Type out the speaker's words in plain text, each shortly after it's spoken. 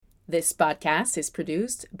This podcast is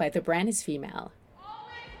produced by The Brand is Female.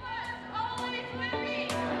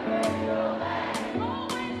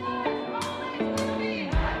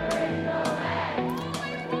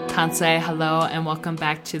 Kansai, hello, and welcome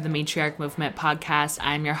back to the Matriarch Movement podcast.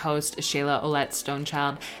 I'm your host, Shayla Olette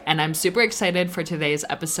Stonechild, and I'm super excited for today's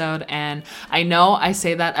episode. And I know I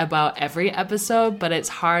say that about every episode, but it's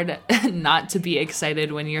hard not to be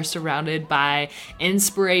excited when you're surrounded by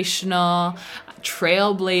inspirational,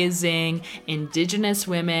 trailblazing, Indigenous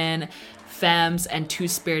women, femmes, and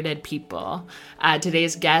two-spirited people.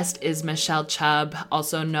 Today's guest is Michelle Chubb,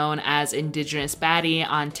 also known as Indigenous Baddie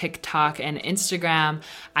on TikTok and Instagram.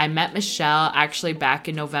 I met Michelle actually back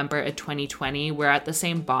in November of 2020. We're at the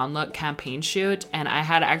same Bond Look campaign shoot, and I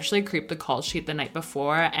had actually creeped the call sheet the night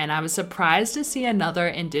before, and I was surprised to see another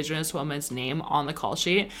Indigenous woman's name on the call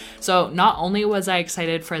sheet. So not only was I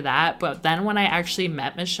excited for that, but then when I actually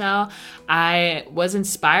met Michelle, I was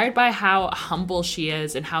inspired by how humble she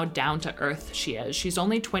is and how down to earth she is. She's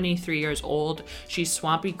only 23 years old. She's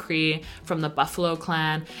Swampy Cree from the Buffalo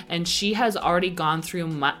Clan, and she has already gone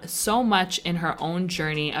through so much in her own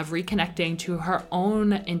journey of reconnecting to her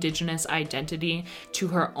own Indigenous identity, to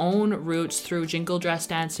her own roots through jingle dress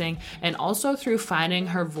dancing, and also through finding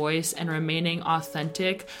her voice and remaining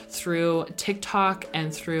authentic through TikTok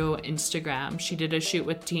and through Instagram. She did a shoot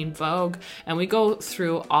with Teen Vogue, and we go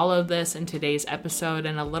through all of this in today's episode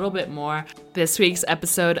and a little bit more. This week's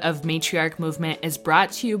episode of Matriarch Movement is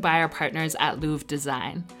brought to you by our partners at Louvre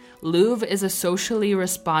Design. Louvre is a socially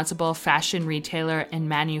responsible fashion retailer and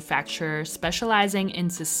manufacturer specializing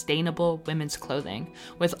in sustainable women's clothing,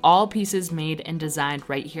 with all pieces made and designed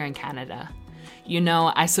right here in Canada. You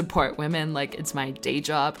know, I support women like it's my day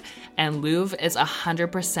job, and Louvre is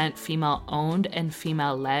 100% female owned and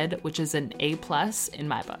female led, which is an A+ in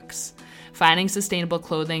my books. Finding sustainable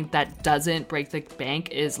clothing that doesn't break the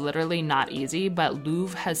bank is literally not easy, but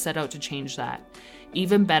Louvre has set out to change that.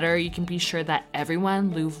 Even better, you can be sure that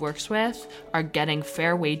everyone Louvre works with are getting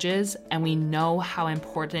fair wages, and we know how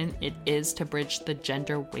important it is to bridge the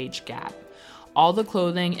gender wage gap. All the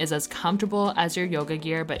clothing is as comfortable as your yoga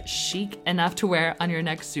gear, but chic enough to wear on your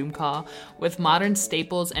next Zoom call, with modern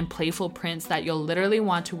staples and playful prints that you'll literally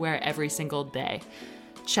want to wear every single day.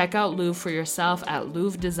 Check out Louvre for yourself at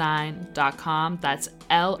louvredesign.com. That's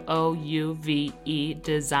LOUVE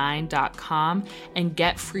design.com, and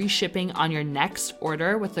get free shipping on your next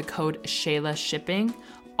order with the code ShaylaShipping,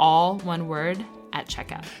 all one word, at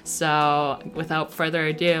checkout. So without further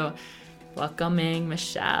ado, welcoming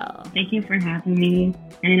Michelle. Thank you for having me,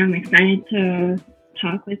 and I'm excited to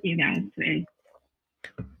talk with you guys today.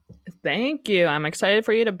 Thank you. I'm excited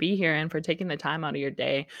for you to be here and for taking the time out of your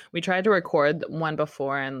day. We tried to record one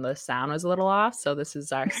before and the sound was a little off, so this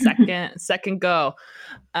is our second go.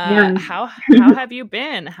 Yeah. How have you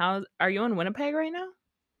been? How are you in Winnipeg right now?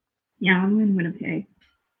 Yeah, I'm in Winnipeg.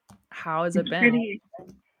 How has it been?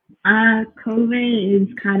 COVID is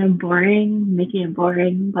kind of boring, making it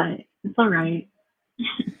boring, but it's all right.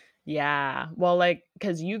 Yeah. Well, like,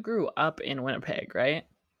 because you grew up in Winnipeg, right?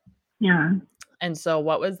 Yeah. And so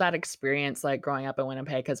what was that experience like growing up in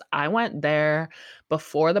Winnipeg? Because I went there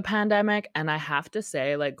before the pandemic, and I have to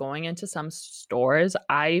say, like, going into some stores,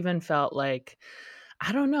 I even felt like,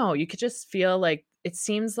 I don't know, you could just feel like it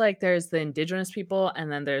seems like there's the Indigenous people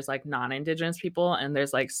and then there's like non-Indigenous people, and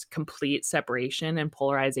there's like complete separation and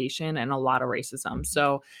polarization and a lot of racism.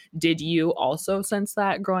 So did you also sense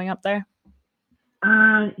that growing up there?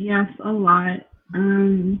 Yes, a lot.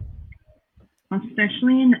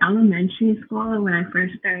 Especially in elementary school, when I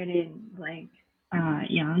first started,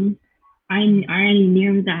 young, I already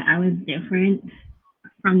knew that I was different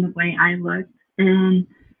from the way I looked, and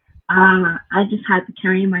I just had to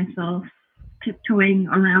carry myself tiptoeing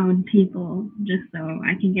around people just so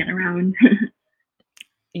I can get around.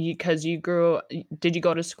 Because did you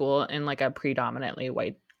go to school in like a predominantly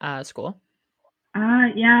white school?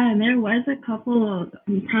 Yeah, there was a couple of,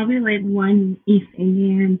 probably like one East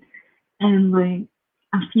Indian and like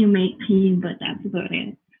a few Métis, but that's about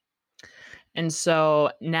it. And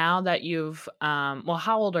so now that you've, well,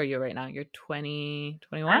 how old are you right now? You're 20,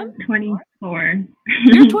 21? I'm 24.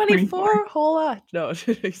 You're 24? Hold on. No,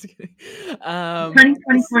 just kidding.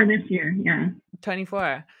 24 this year, yeah.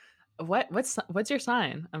 24. What's your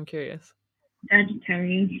sign? I'm curious.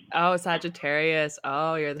 Sagittarius. Oh, Sagittarius.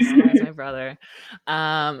 Oh, you're the same as my brother.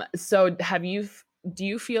 So do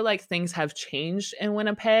you feel like things have changed in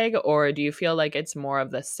Winnipeg, or do you feel like it's more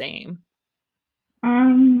of the same?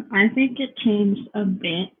 I think it changed a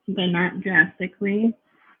bit, but not drastically.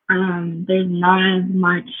 There's not as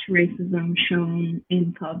much racism shown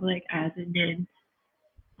in public as it did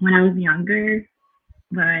when I was younger.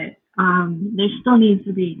 but there still needs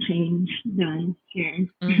to be change done here.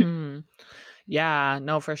 Mm-hmm. Yeah,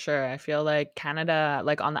 no, for sure. I feel like Canada,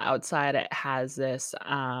 like on the outside, it has this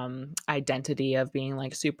identity of being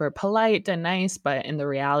like super polite and nice, but in the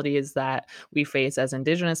reality is that we face as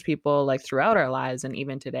Indigenous people like throughout our lives and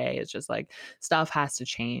even today, it's just like stuff has to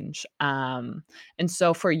change. And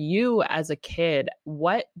so for you as a kid,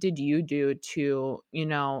 what did you do to,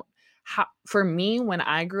 for me, when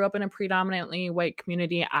I grew up in a predominantly white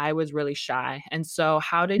community, I was really shy. And so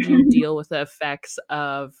how did you deal with the effects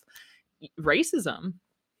of racism?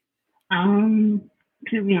 um,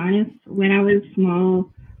 to be honest, when I was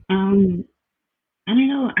small, um, I don't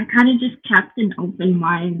know. I kind of just kept an open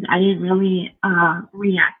mind. I didn't really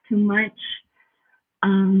react too much.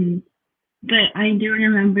 Um, but I do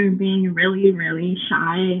remember being really, really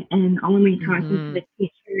shy and only talking to Mhm. the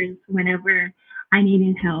teachers whenever I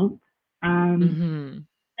needed help. Um, Mhm.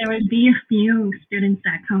 there would be a few students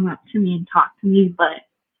that come up to me and talk to me, but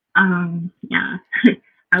yeah,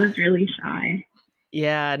 I was really shy.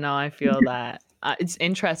 Yeah, no, I feel that. It's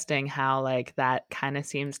interesting how like that kind of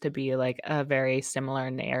seems to be like a very similar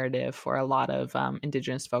narrative for a lot of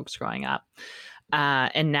Indigenous folks growing up.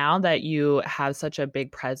 And now that you have such a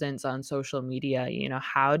big presence on social media,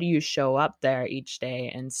 how do you show up there each day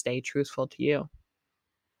and stay truthful to you?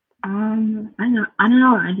 I don't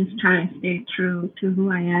know. I just try to stay true to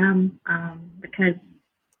who I am, because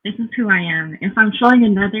this is who I am. If I'm showing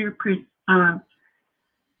another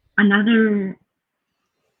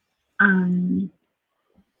um,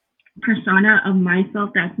 persona of myself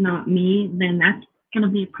that's not me, then that's gonna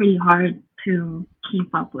be pretty hard to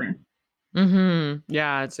keep up with.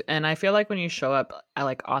 Yeah, and I feel like when you show up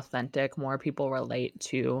like authentic, more people relate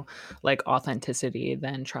to like authenticity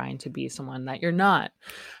than trying to be someone that you're not.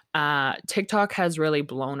 TikTok has really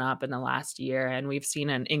blown up in the last year, and we've seen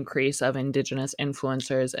an increase of Indigenous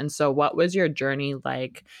influencers. And so, what was your journey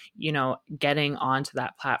like, getting onto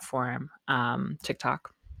that platform,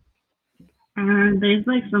 TikTok? There's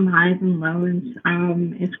like some highs and lows.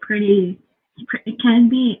 It can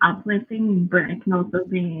be uplifting, but it can also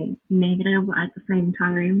be negative at the same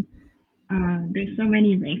time. There's so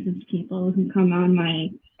many racist people who come on my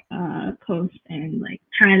post and like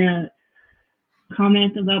try to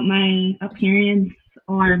comment about my appearance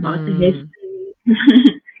or about the Mm, history,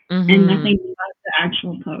 and mm-hmm. nothing about the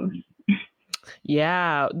actual post.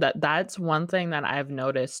 Yeah, that's one thing that I've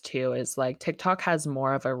noticed too is like TikTok has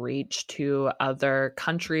more of a reach to other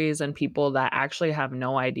countries and people that actually have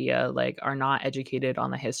no idea, like are not educated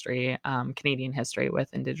on the history, Canadian history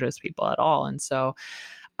with Indigenous people at all. And so,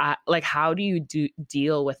 like, how do you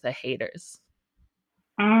deal with the haters?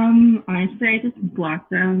 Honestly, I just block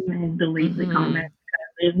them and delete the Mm-hmm. comments because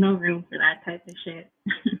there's no room for that type of shit.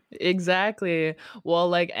 Exactly. Well,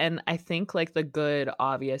 like, and I think like the good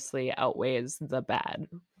obviously outweighs the bad,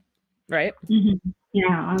 right?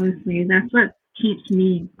 Yeah, honestly, that's what keeps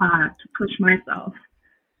me to push myself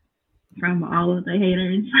from all of the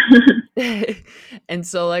haters. And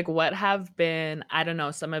so, like, what have been, I don't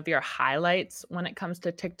know, some of your highlights when it comes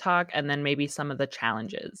to TikTok, and then maybe some of the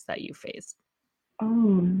challenges that you faced?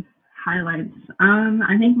 Oh, highlights.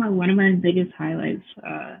 I think one of my biggest highlights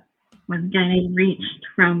was getting reached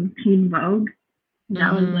from Teen Vogue.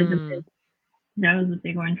 That was like Mm-hmm. that was a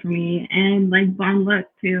big one for me, and like Bon Look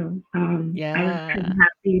too. I was kind of Yeah.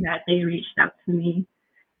 happy that they reached out to me,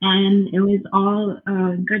 and it was all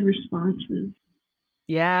good responses.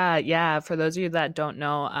 Yeah. Yeah. For those of you that don't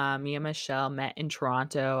know, me and Michelle met in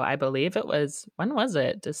Toronto. I believe it was, when was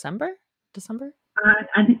it? December? December?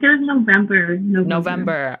 I think it was November. November.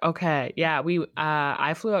 November. Okay. Yeah,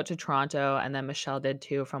 I flew out to Toronto and then Michelle did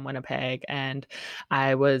too from Winnipeg, and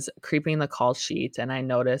I was creeping the call sheet and I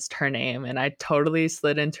noticed her name and I totally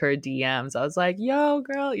slid into her DMs. I was like, "Yo,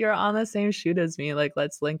 girl, you're on the same shoot as me. Like,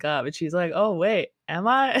 let's link up." And she's like, "Oh, wait, am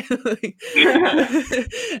I?"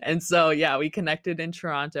 And so, yeah, we connected in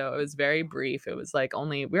Toronto. It was very brief. It was like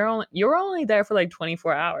you were only there for like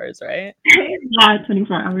 24 hours, right? Yeah,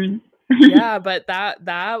 24 hours. Yeah, but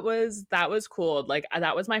that was cool. Like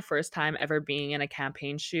that was my first time ever being in a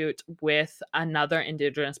campaign shoot with another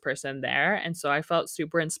Indigenous person there. And so I felt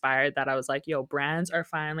super inspired that I was like, yo, brands are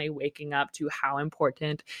finally waking up to how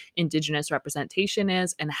important Indigenous representation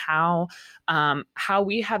is and how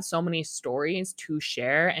we have so many stories to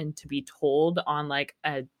share and to be told on like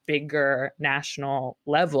a bigger national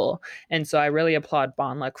level. And so I really applaud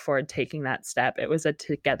Bonluck for taking that step. It was a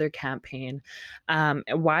together campaign.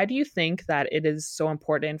 Why do you think that it is so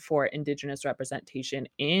important for Indigenous representation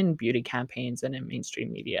in beauty campaigns and in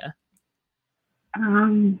mainstream media?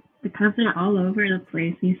 Because they're all over the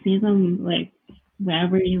place. You see them like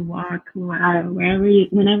wherever you walk, whenever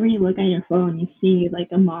you look at your phone, you see like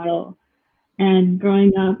a model. And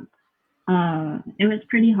growing up, it was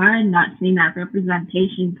pretty hard not seeing that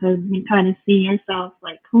representation because you kind of see yourself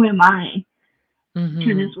like, who am I to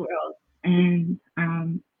Mm-hmm. this world? And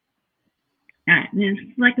there's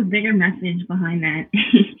like a bigger message behind that.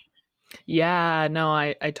 Yeah, no,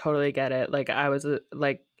 I totally get it. Like I was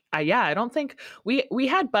like yeah, I don't think we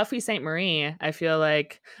had Buffy St. Marie, I feel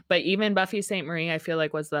like, but even Buffy St. Marie I feel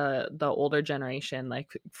like was the older generation.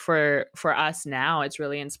 Like for us now, it's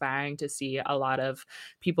really inspiring to see a lot of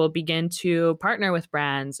people begin to partner with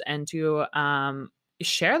brands and to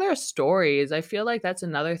share their stories. I feel like that's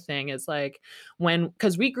another thing is like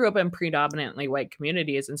because we grew up in predominantly white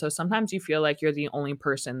communities, and so sometimes you feel like you're the only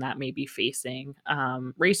person that may be facing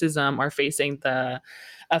racism or facing the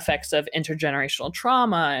effects of intergenerational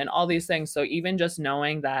trauma and all these things. So even just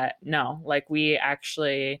knowing that no, like we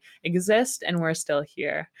actually exist and we're still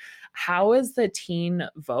here. How is the Teen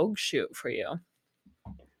Vogue shoot for you?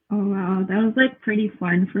 Oh wow, that was like pretty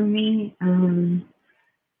fun for me.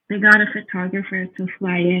 They got a photographer to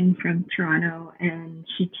fly in from Toronto, and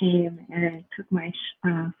she came and took my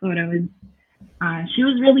photos. She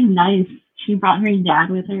was really nice. She brought her dad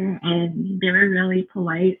with her, and they were really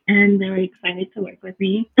polite, and they were excited to work with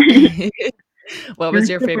me. What It was was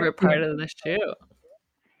your super favorite part cute. of the shoot?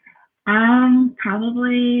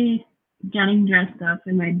 Probably getting dressed up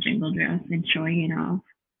in my jingle dress and showing it off.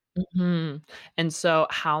 Hmm. And so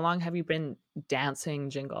how long have you been dancing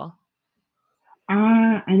jingle?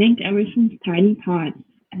 I think ever since Tiny Tots,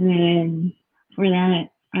 and then for that,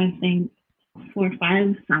 I think for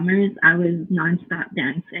 5 summers I was nonstop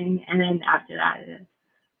dancing, and then after that,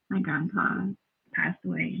 my grandpa passed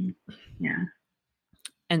away. Yeah,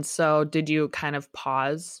 And so did you kind of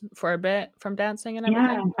pause for a bit from dancing and yeah,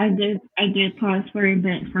 everything? I did. I did pause for a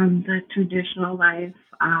bit from the traditional life.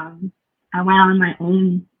 I went on my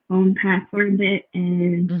own path for a bit,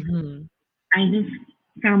 and Mhm. I just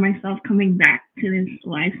found myself coming back to this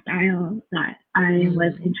lifestyle that I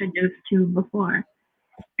was Mm. introduced to before.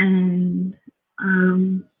 And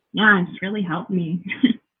yeah, it's really helped me.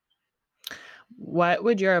 What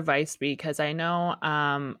would your advice be? Because I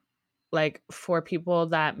know, like, for people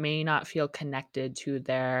that may not feel connected to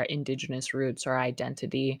their Indigenous roots or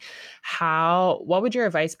identity, what would your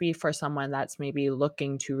advice be for someone that's maybe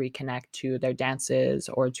looking to reconnect to their dances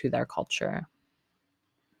or to their culture?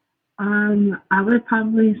 I would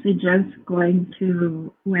probably suggest going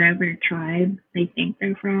to whatever tribe they think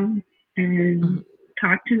they're from and Mhm.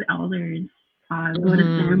 talk to elders, go to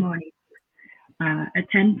Mhm. ceremonies,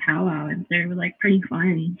 attend powwows. They're like pretty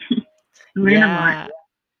fun. Learn a lot.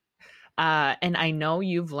 Yeah. And I know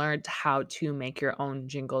you've learned how to make your own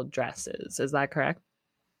jingle dresses. Is that correct?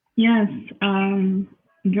 Yes.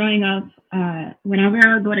 Growing up, whenever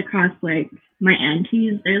I would go to Cross Lake, my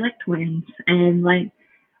aunties, they're like twins, and like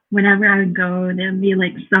whenever I would go, they'd be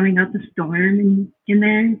like sewing up a storm in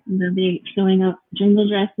there. They'll be sewing up jingle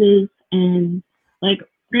dresses, and like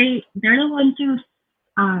they're the ones who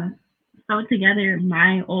uh sewed together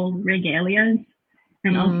my old regalias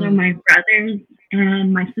and also Mm. my brothers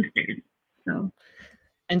and my sisters. So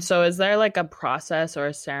And so is there like a process or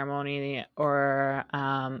a ceremony or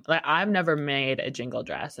like I've never made a jingle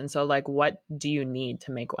dress. And so like what do you need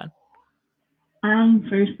to make one?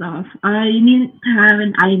 first off, you need to have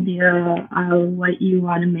an idea of what you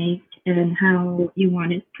want to make and how you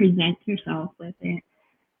want to present yourself with it.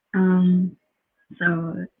 Um,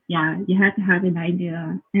 So yeah, you have to have an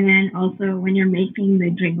idea. And then also when you're making the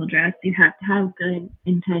jingle dress, you have to have good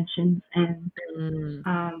intentions and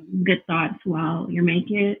Mm. good thoughts while you're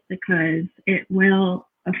making it because it will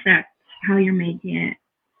affect how you're making it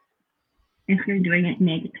if you're doing it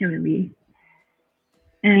negatively.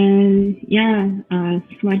 And yeah,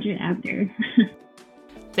 smudge it after.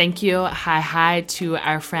 Thank you, hi to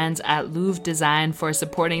our friends at Louvre Design for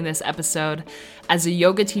supporting this episode. As a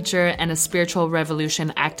yoga teacher and a spiritual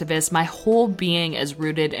revolution activist, my whole being is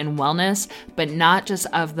rooted in wellness, but not just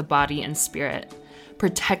of the body and spirit.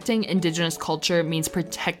 Protecting Indigenous culture means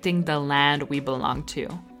protecting the land we belong to.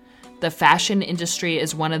 The fashion industry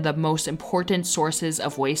is one of the most important sources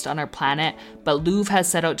of waste on our planet, but Louvre has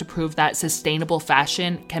set out to prove that sustainable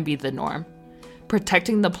fashion can be the norm.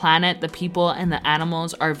 Protecting the planet, the people, and the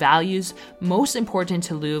animals are values most important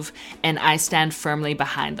to Louvre, and I stand firmly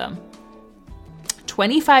behind them.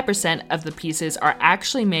 25% of the pieces are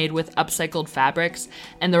actually made with upcycled fabrics,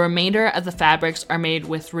 and the remainder of the fabrics are made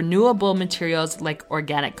with renewable materials like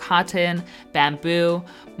organic cotton, bamboo,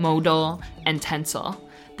 modal, and tencel.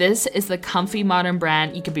 This is the comfy modern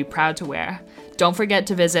brand you can be proud to wear. Don't forget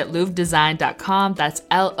to visit louvedesign.com, that's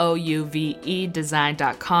Louve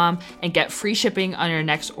design.com, and get free shipping on your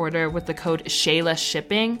next order with the code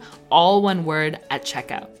ShaylaShipping, all one word, at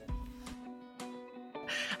checkout.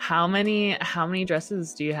 How many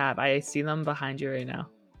dresses do you have? I see them behind you right now.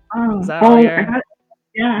 Is that all your...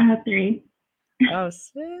 I have 3. Oh,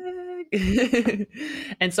 sick.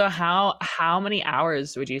 And so how many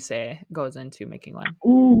hours would you say goes into making one?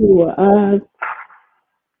 Ooh,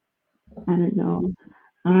 I don't know.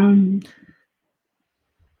 I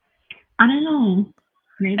don't know.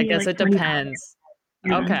 Maybe I guess like it 20 depends.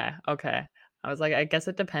 hours. Yeah. Okay. I was like, I guess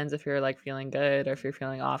it depends if you're like feeling good or if you're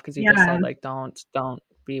feeling off, because you Yeah. just said like don't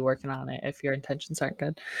be working on it if your intentions aren't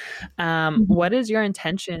good. Mhm. What is your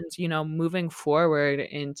intentions, moving forward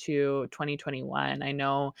into 2021? I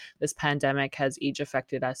know this pandemic has each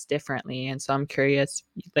affected us differently, and so I'm curious,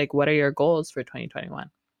 like, what are your goals for 2021?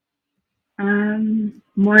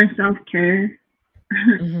 More self-care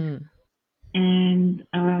Mm-hmm.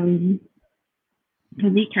 and to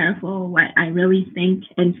be careful what I really think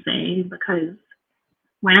and say, because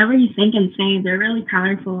whatever you think and say, they're really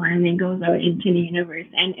powerful and it goes out into the universe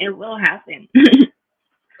and it will happen.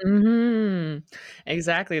 Mm-hmm.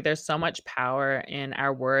 Exactly. There's so much power in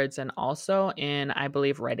our words and also in, I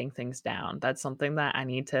believe, writing things down. That's something that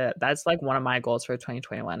that's like one of my goals for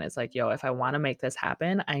 2021 is like, yo, if I want to make this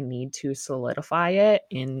happen, I need to solidify it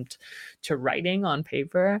into writing on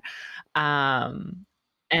paper. Um,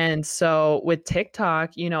 and so with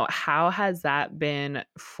TikTok, how has that been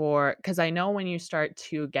because I know when you start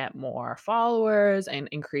to get more followers and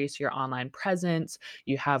increase your online presence,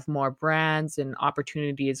 you have more brands and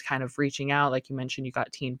opportunities kind of reaching out. Like you mentioned, you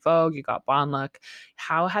got Teen Vogue, you got Bonlook.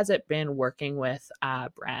 How has it been working with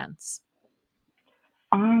brands?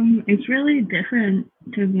 It's really different,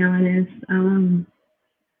 to be honest.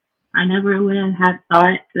 I never would have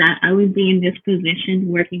thought that I would be in this position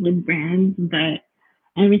working with brands, but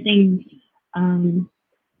everything's um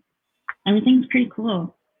everything's pretty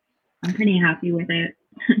cool. I'm pretty happy with it.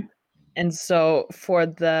 And so for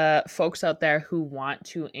the folks out there who want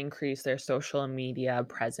to increase their social media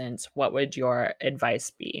presence, what would your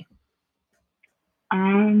advice be?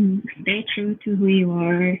 Stay true to who you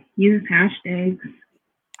are. Use hashtags.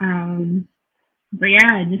 But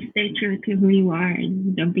yeah, just stay true to who you are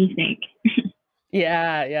and don't be fake.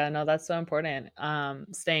 Yeah, no, that's so important.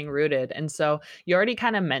 Staying rooted. And so you already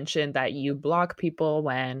kind of mentioned that you block people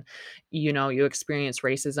when, you experience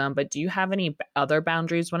racism, but do you have any other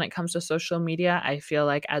boundaries when it comes to social media? I feel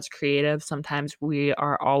like as creatives, sometimes we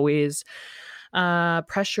are always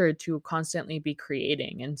pressured to constantly be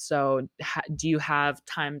creating. And so do you have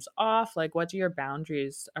times off? Like, what do your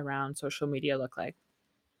boundaries around social media look like?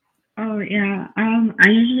 Oh yeah. I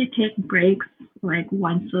usually take breaks like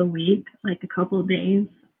once a week, like a couple of days.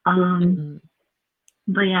 Mhm.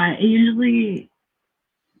 But yeah, it usually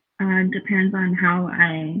depends on how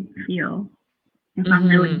I feel, if I'm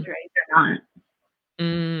really Mhm. drained or not.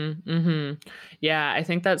 Mhm. Yeah, I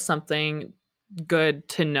think that's something good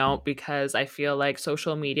to note because I feel like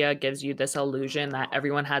social media gives you this illusion that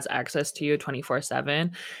everyone has access to you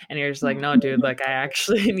 24/7, and you're just like, "No, dude, like I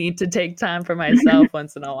actually need to take time for myself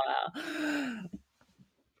once in a while."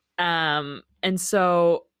 And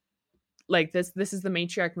so like this is the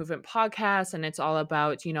Matriarch Movement podcast, and it's all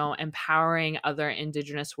about, empowering other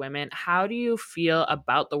Indigenous women. How do you feel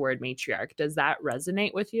about the word matriarch? Does that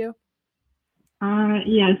resonate with you?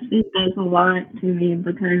 Yes, it does a lot to me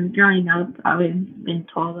because growing up, I was been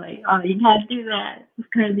told like, "Oh, you can't do that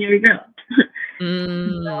because you're a girl."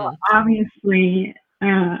 Mm. Obviously,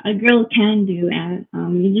 a girl can do that.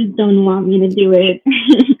 You just don't want me to do it.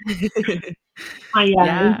 But yeah,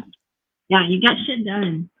 Yeah. yeah, you get shit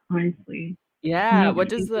done. Honestly, Yeah. make What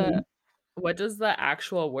does people the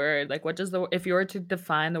actual word, like, if you were to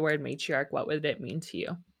define the word matriarch, what would it mean to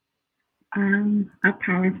you? a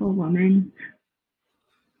powerful woman.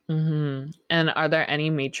 And are there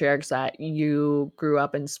any matriarchs that you grew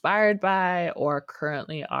up inspired by or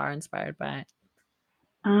currently are inspired by?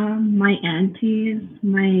 My aunties,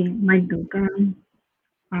 my gugam,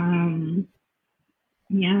 um,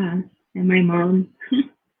 yeah, and my mom.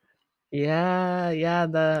 Yeah,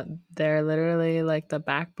 they're literally like the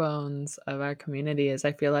backbones of our communities.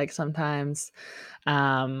 I feel like sometimes,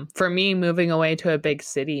 for me, moving away to a big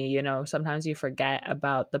city, sometimes you forget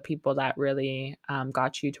about the people that really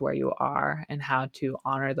got you to where you are and how to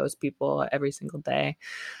honor those people every single day.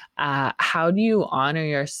 How do you honor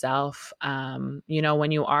yourself,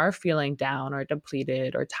 when you are feeling down or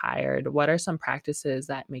depleted or tired? What are some practices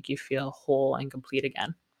that make you feel whole and complete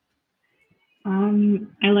again?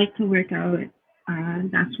 I like to work out.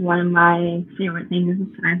 That's one of my favorite things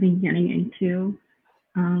I've been getting into.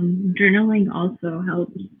 Journaling also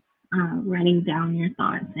helps, writing down your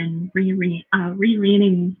thoughts and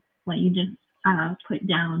rereading what you just put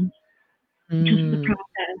down, just to Mm,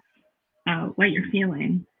 process what you're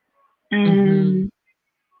feeling. mm-hmm. And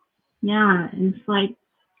yeah, it's like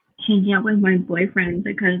hanging out with my boyfriend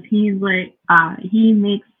because he's like, he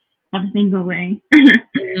makes everything go away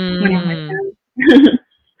when I'm with Mm. him.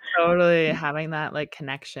 Totally, having that, like,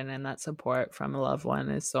 connection and that support from a loved one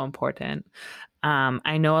is so important.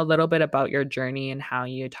 I know a little bit about your journey and how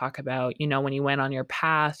you talk about, when you went on your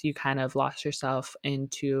path, you kind of lost yourself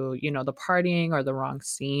into, the partying or the wrong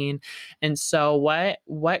scene. And so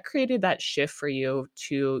what created that shift for you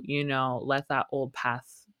to, let that old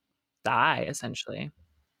path die essentially?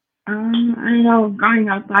 I don't know. Growing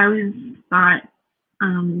up, I always thought,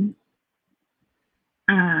 um,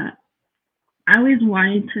 uh, I always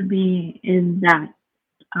wanted to be in that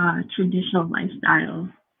traditional lifestyle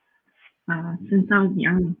since I was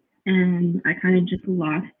young, and I kind of just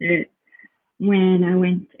lost it when I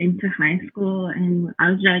went into high school, and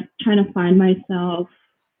I was like trying to find myself.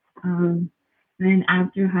 Um, and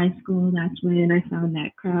after high school, that's when I found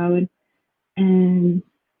that crowd, and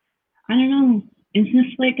I don't know. It's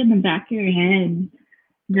just like in the back of your head,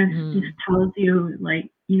 just Mhm. tells you like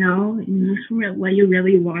what you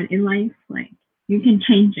really want in life. Like you can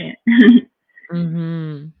change it.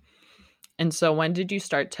 Mhm. And so when did you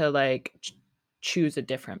start to like choose a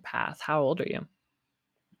different path? How old are you?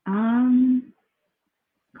 um,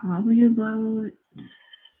 Probably about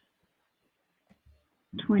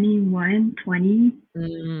 21, 20.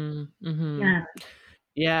 Mhm. Yeah.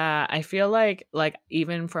 Yeah, I feel like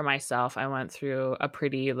even for myself, I went through a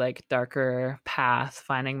pretty like darker path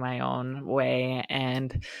finding my own way,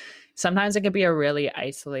 and sometimes it could be a really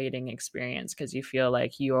isolating experience because you feel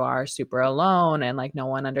like you are super alone and like no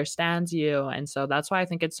one understands you. And so that's why I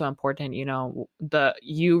think it's so important, the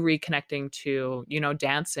you reconnecting to,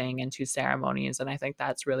 dancing and to ceremonies. And I think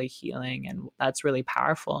that's really healing and that's really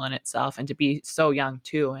powerful in itself. And to be so young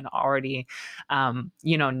too and already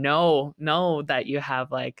know that you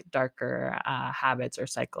have like darker habits or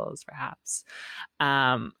cycles perhaps.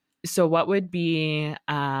 um so what would be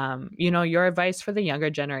your advice for the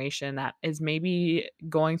younger generation that is maybe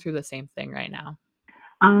going through the same thing right now?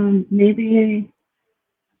 Maybe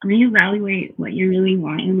reevaluate what you really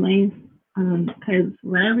want in life. Because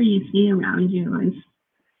whatever you see around you is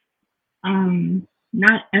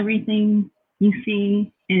not everything you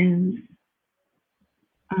see is.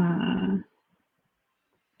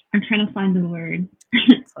 I'm trying to find the word.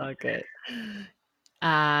 It's all good.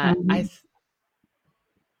 I um,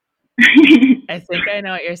 I think I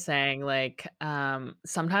know what you're saying. Like,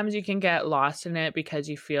 sometimes you can get lost in it because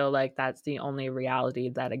you feel like that's the only reality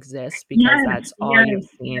that exists because yes, that's all you've yes,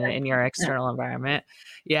 seen yes, in your yes, external environment.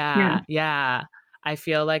 yes, Yeah, yeah. I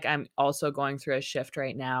feel like I'm also going through a shift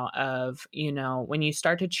right now of, when you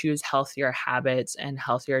start to choose healthier habits and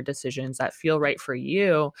healthier decisions that feel right for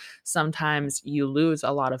you, sometimes you lose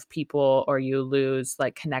a lot of people or you lose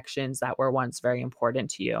like connections that were once very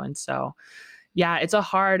important to you. And so, yeah, it's a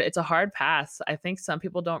hard path. I think some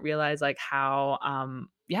people don't realize like how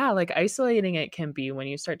yeah, like isolating it can be when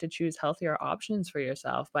you start to choose healthier options for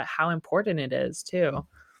yourself, but how important it is too.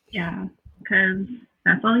 yeah. Because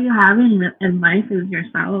that's all you have in life is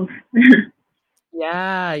yourself.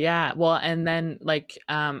 Yeah, yeah. Well, and then like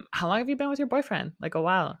how long have you been with your boyfriend? Like a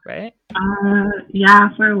while, right? Yeah,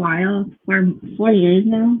 for a while, for 4 years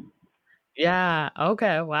now. Yeah.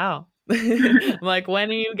 Okay. Wow. I'm like, when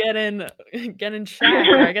are you getting shacked?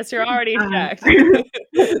 Or I guess you're already uh, shacked.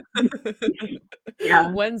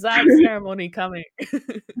 yeah, When's that ceremony coming?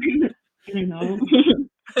 I don't know.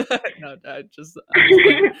 No, I'm just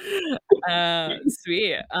playing.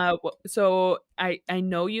 Sweet. So I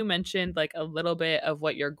know you mentioned like a little bit of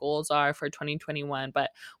what your goals are for 2021, but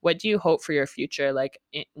what do you hope for your future? Like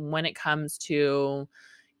when it comes to,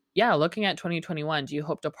 yeah, looking at 2021, do you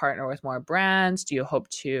hope to partner with more brands? Do you hope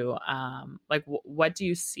to like what do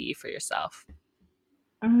you see for yourself?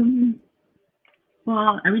 um,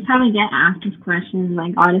 well, every time I get asked this question,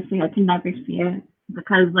 like honestly, I can never see it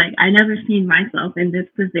because like I never seen myself in this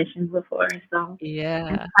position before, so it's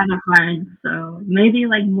Yeah. kind of hard. So maybe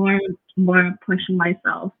like more pushing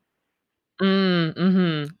myself.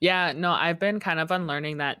 Mhm. Yeah, no, I've been kind of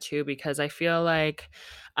unlearning that too because I feel like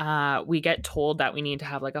we get told that we need to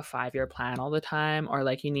have like a 5-year plan all the time or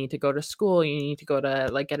like you need to go to school, you need to go to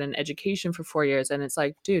like get an education for 4 years and it's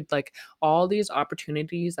like, dude, like all these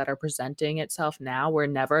opportunities that are presenting itself now were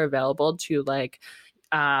never available to like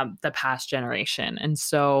the past generation. And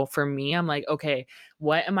so for me, I'm like, okay,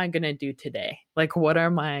 what am I going to do today? Like, what are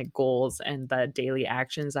my goals and the daily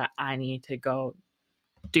actions that I need to go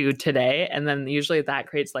do today? And then usually that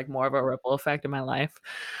creates like more of a ripple effect in my life.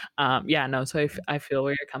 Yeah, no, so I feel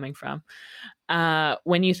where you're coming from.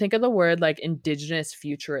 When you think of the word like Indigenous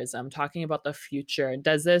futurism, talking about the future,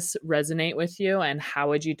 does this resonate with you? And how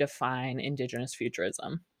would you define Indigenous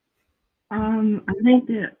futurism? I think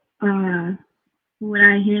that when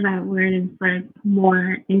I hear that word, it's like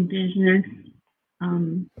more indigenous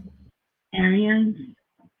um, areas,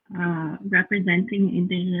 representing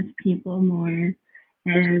indigenous people more,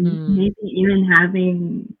 and Mm. maybe even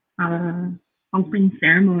having open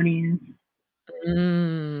ceremonies.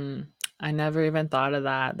 I never even thought of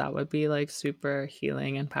that. That would be like super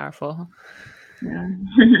healing and powerful. Yeah.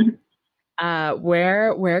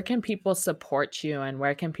 Where can people support you and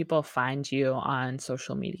where can people find you on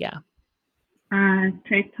social media?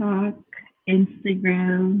 TikTok,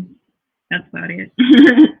 Instagram. That's about it.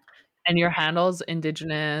 And your handle's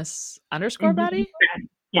Indigenous underscore Indigenous, Batty?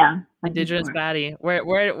 yeah. Indigenous Underscore. Batty.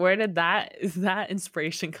 Where did that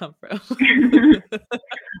inspiration come from?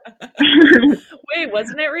 Wait,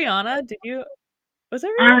 wasn't it Rihanna? Was it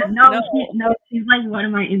Rihanna? No, No. no, she's like one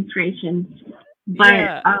of my inspirations. But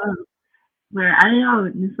Yeah. where I don't know,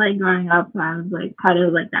 just like growing up, I was like kind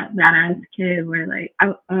of like that badass kid where like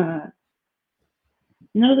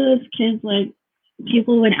you know those kids like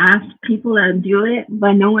people would ask people to do it,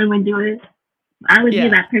 but no one would do it. I would be Yeah.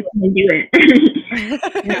 that person to do it.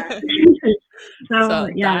 Yeah. So So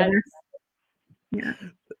yeah, yeah.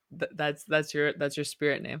 that's your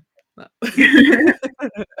spirit name.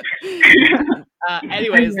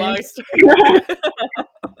 Anyways,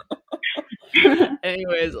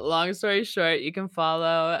 Okay. long story short, you can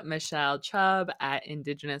follow Michelle Chubb at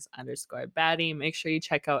Indigenous_Batty. Make sure you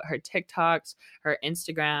check out her TikToks, her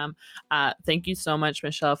Instagram. Thank you so much,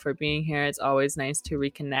 Michelle, for being here. It's always nice to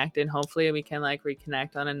reconnect, and hopefully we can like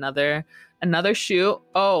reconnect on another shoot.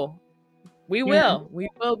 Oh, we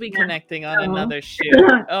will be connecting on another shoot.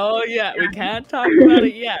 Oh yeah, we can't talk about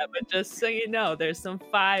it yet, but just so you know, there's some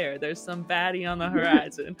fire, there's some Batty on the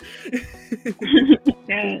horizon.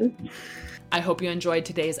 Yes. I hope you enjoyed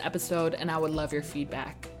today's episode, and I would love your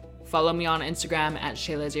feedback. Follow me on Instagram at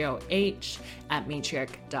Shayla0H, at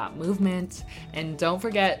matriarch.movement, and don't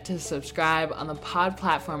forget to subscribe on the pod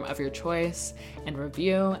platform of your choice, and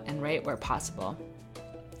review and rate where possible.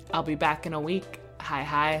 I'll be back in a week.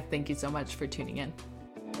 Hi, thank you so much for tuning in.